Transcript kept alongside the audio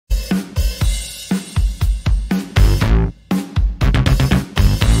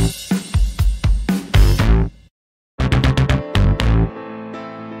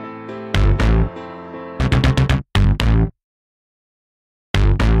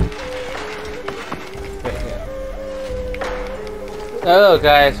Hello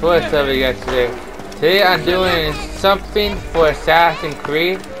guys, what's up you guys today? Today I'm doing something for Assassin's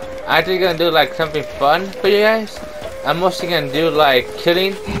Creed. I'm actually gonna do like something fun for you guys. I'm mostly gonna do like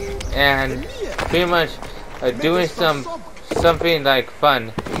killing and pretty much doing something like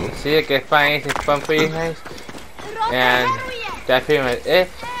fun. See if I can find anything fun for you guys. And that's pretty much it.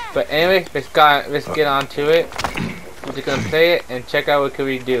 But anyway, let's get on to it. We're just gonna play it and check out what can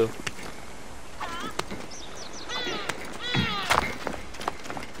we do.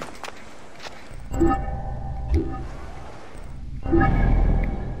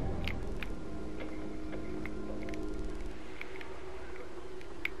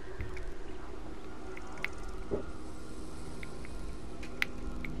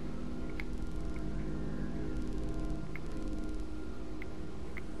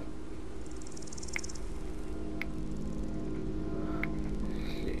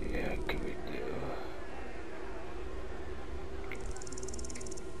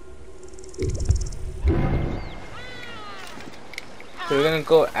 So we're gonna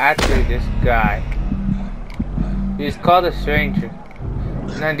go after this guy. He's called a stranger.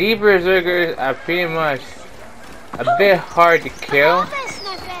 Now these berserkers are pretty much a bit hard to kill,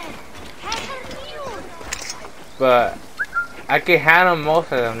 but I can handle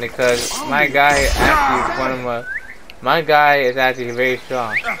most of them because my guy is actually very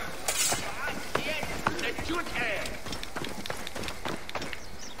strong.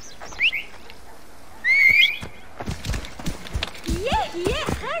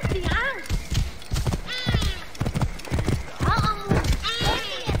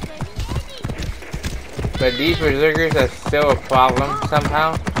 But these berserkers are still a problem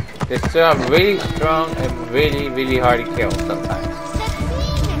somehow. They're still really strong and really hard to kill sometimes.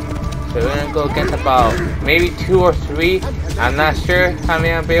 So we're gonna go against about maybe 2 or 3. I'm not sure how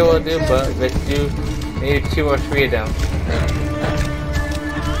many I'll be able to do, but let's do maybe 2 or 3 of them.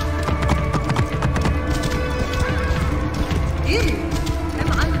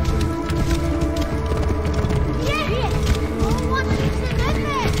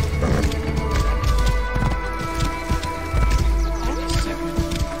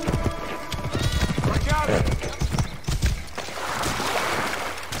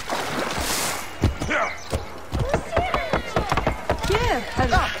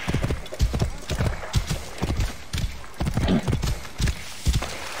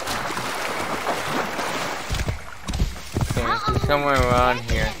 Somewhere around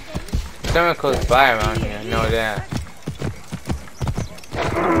here. Somewhere close by around here, I know that.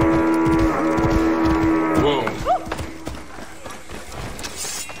 Whoa.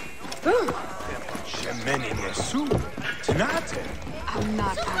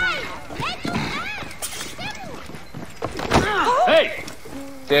 Hey!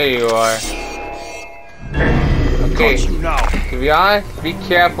 There you are. Okay, to be honest, be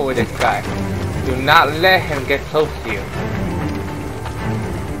careful with this guy. Do not let him get close to you.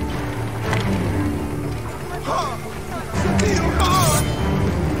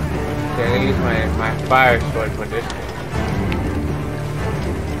 Okay, I'm gonna use my fire sword for this thing.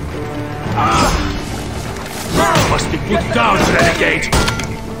 Must be put down, renegade!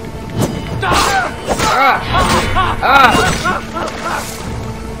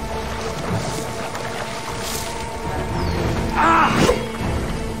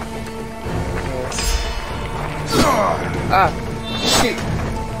 Shit.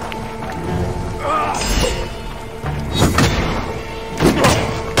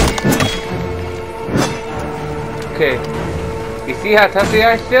 Okay, you see how tough they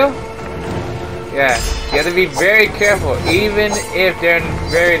are still? Yeah, you have to be very careful, even if they're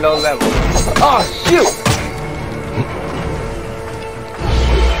very low level. Oh shoot!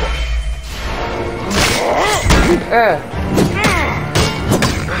 Okay.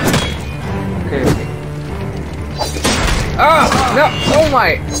 Oh no! Oh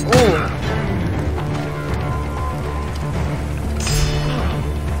my! Ooh.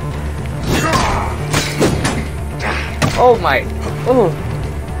 Oh my! Oh!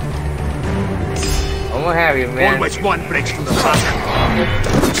 I'm gonna have you, man. Always one breaks from the back.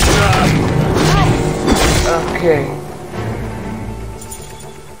 Okay.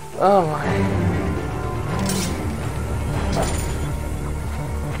 Oh my!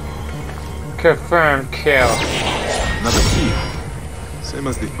 Confirmed kill. Another key. Same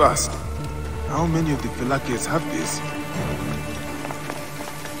as the first. How many of the Felakes have this?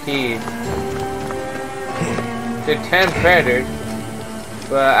 Key. There are 10 predators,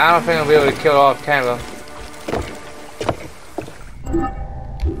 but I don't think I'll be able to kill all 10 of them.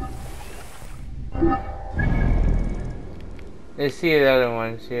 Let's see the other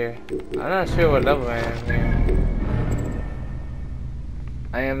ones here. I'm not sure what level I am here.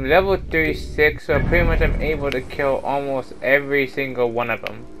 I am level 36, so pretty much I'm able to kill almost every single one of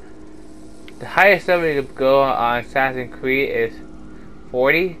them. The highest level you could go on Assassin's Creed is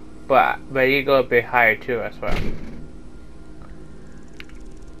 40, but you go a bit higher too as well.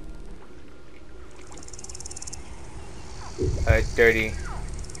 Alright, 30.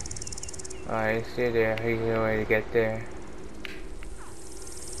 Alright, see there. Here's no way to get there.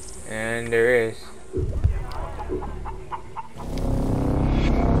 And there is.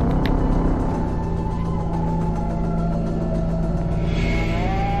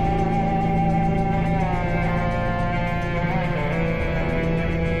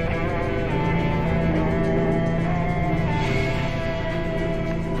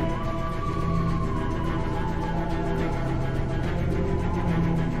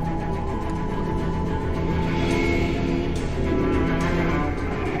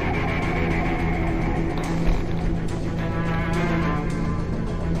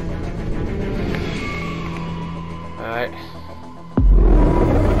 Alright.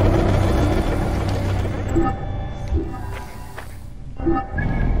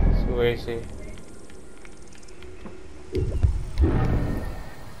 So where is he?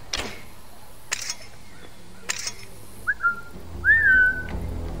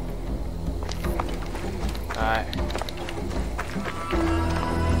 Alright.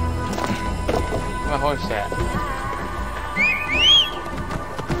 Where's my horse at?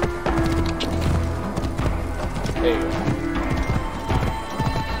 There you go.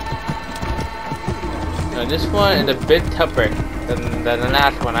 Now this one is a bit tougher than the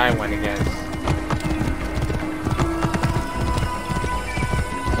last one I went against.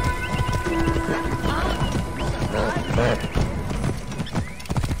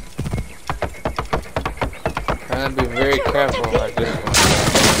 I'm gonna be very careful about this one.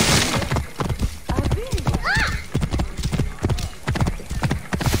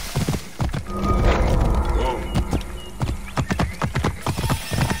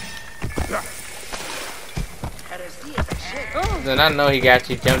 Did not know he could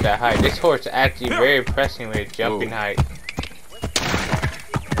actually jump that high. This horse is actually very impressive with jumping height.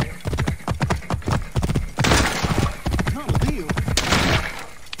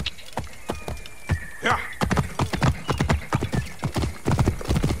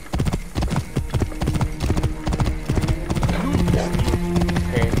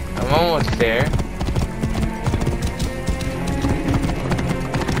 Okay, I'm almost there.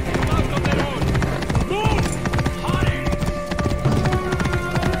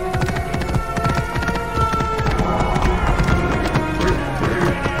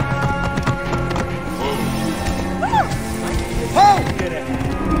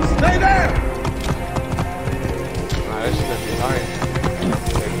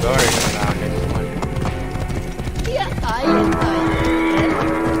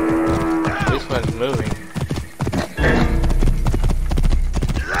 This one's moving.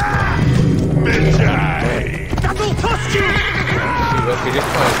 Okay, this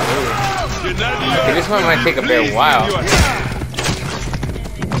one's moving. Okay, this one might take a bit while.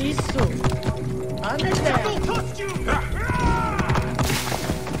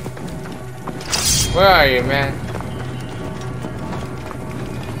 Where are you, man?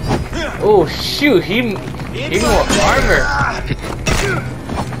 Oh shoot, he more armor.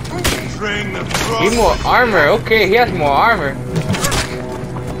 He more armor. Okay, he has more armor.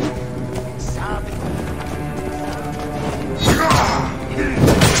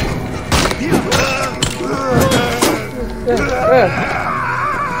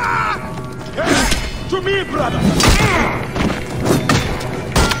 To me, brother.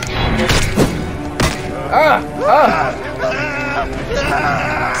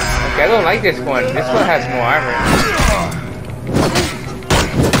 Okay, I don't like this one. This one has more armor.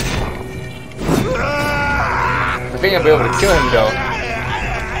 I think I'll be able to kill him though.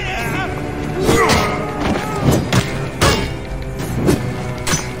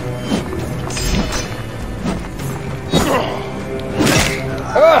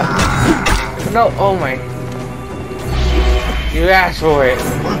 No, oh my. You asked for it.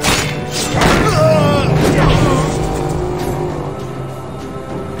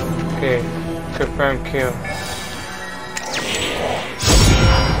 Okay, confirm kill.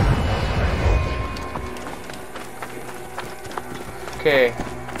 Okay,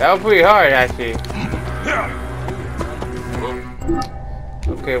 that was pretty hard actually.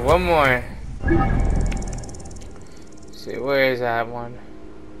 Okay, one more. Let's see, where is that one?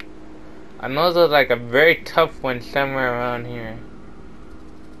 I know there's like a very tough one somewhere around here.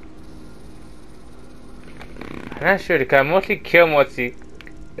 I'm not sure because I mostly killed most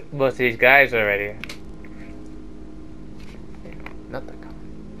of these guys already. Nothing coming.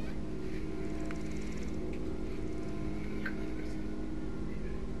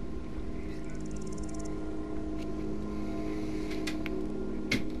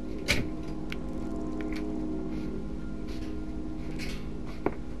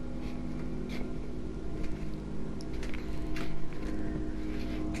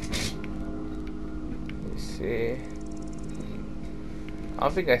 I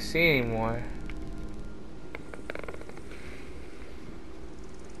don't think I see any more.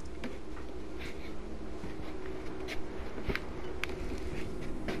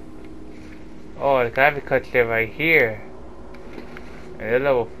 Oh, the gravity cuts there right here. And they're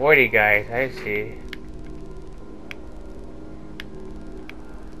level 40 guys, I see.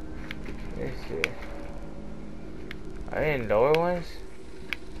 Let's see. Are there any lower ones?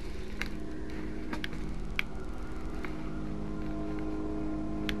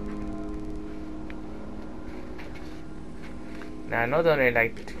 Now I know there are only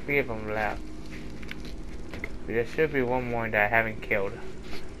like 3 of them left. But there should be one more that I haven't killed.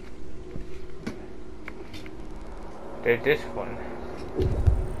 There's this one.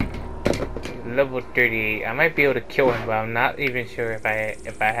 Level 38. I might be able to kill him, but I'm not even sure if I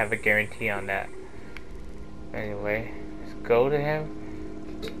have a guarantee on that. Anyway, let's go to him.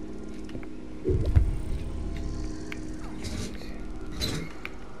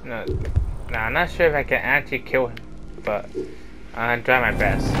 No, I'm not sure if I can actually kill him, but I'm gonna try my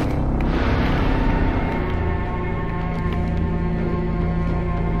best.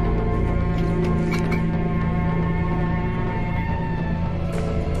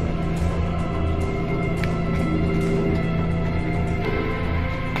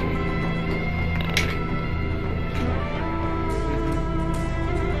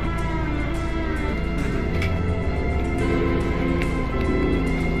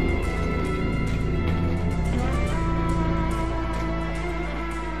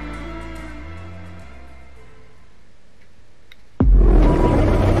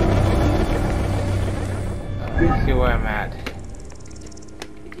 See where I'm at.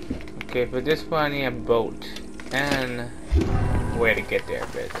 Okay, for this one I need a boat and where to get there,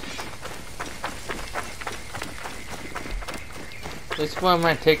 bitch. This one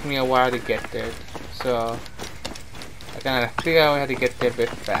might take me a while to get there, so I gotta figure out how to get there a bit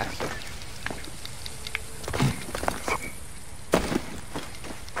faster.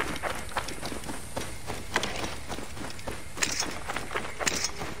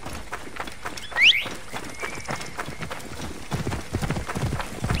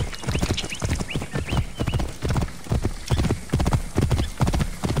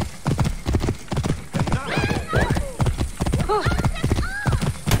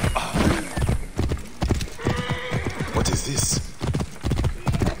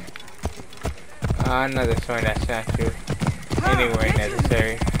 Another sword that's not too anywhere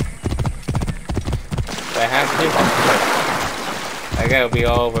necessary. If I have to, that guy will be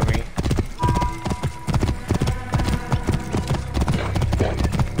all over me.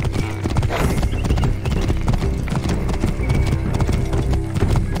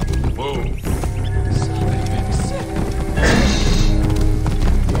 Whoa.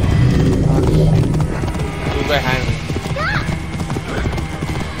 Who's behind me?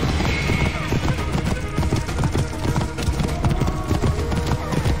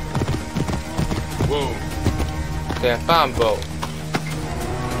 Okay, I found boat.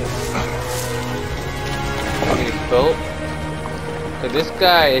 This boat. So this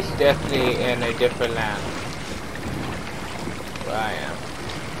guy is definitely in a different land. Where I am.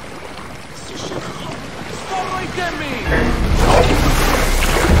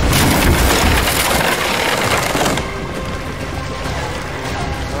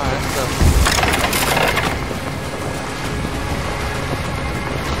 Alright, let's go.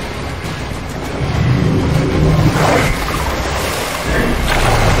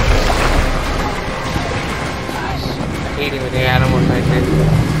 Eating with the animals like this.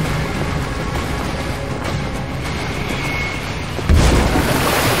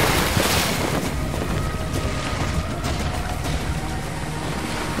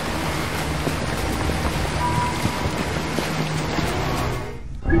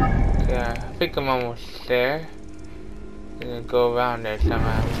 Yeah, I think I'm almost there. I'm gonna go around there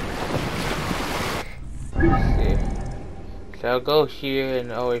somehow. Let's see. So I'll go here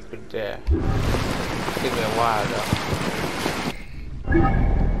and all the way from there. Take me a while though.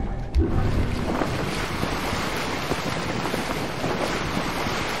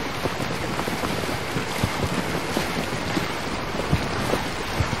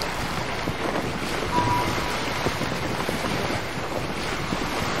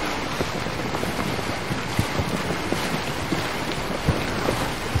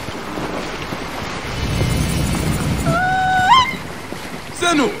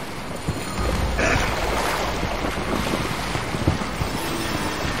 Zenu!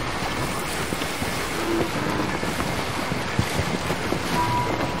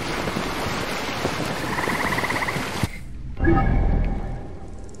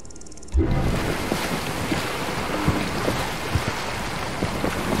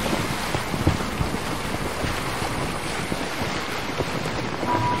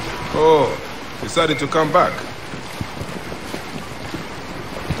 Oh, decided to come back.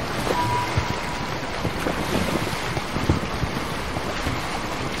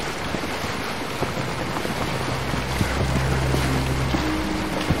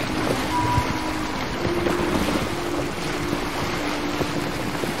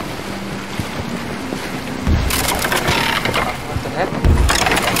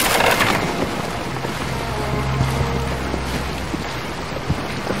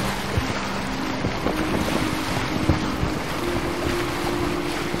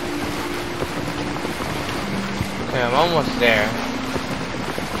 Okay, I'm almost there.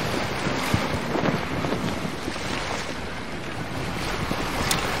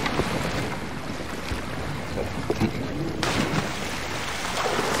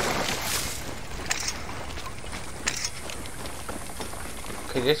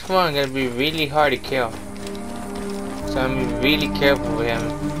 Okay, this one gonna be really hard to kill. So I'm gonna be really careful with him,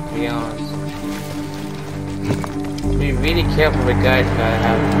 to be honest. Be really careful with guys that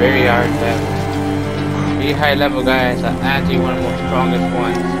have very hard levels. Really high level guys are actually one of the most strongest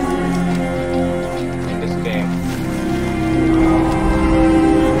ones in this game.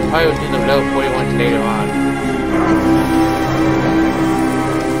 Probably will do the level 41 later on.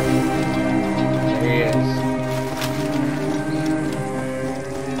 There he is.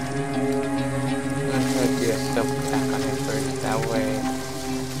 I'm gonna try to do a stealth attack on him first, that way I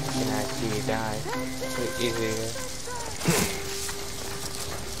can actually die pretty easily.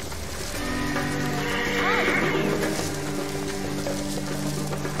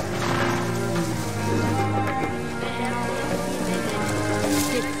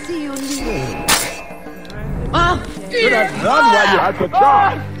 Should have done while you had the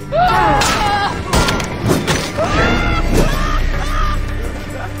chance.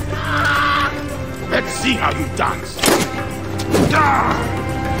 Let's see how you dance.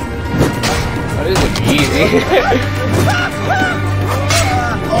 Oh, this is easy.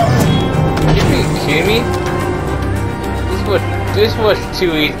 You kidding me? This was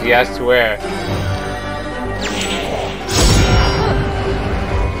too easy, I swear.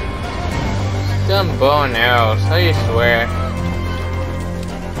 Some bow and arrows, I swear.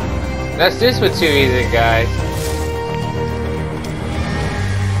 This was too easy, guys.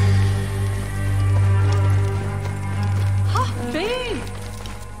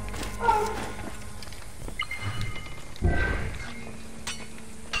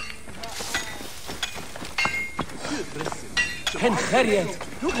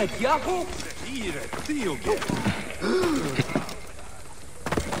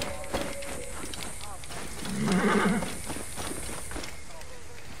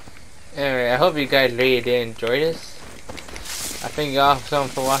 Anyway, I hope you guys really did enjoy this. I thank y'all so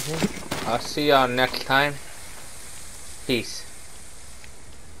much for watching. I'll see y'all next time. Peace.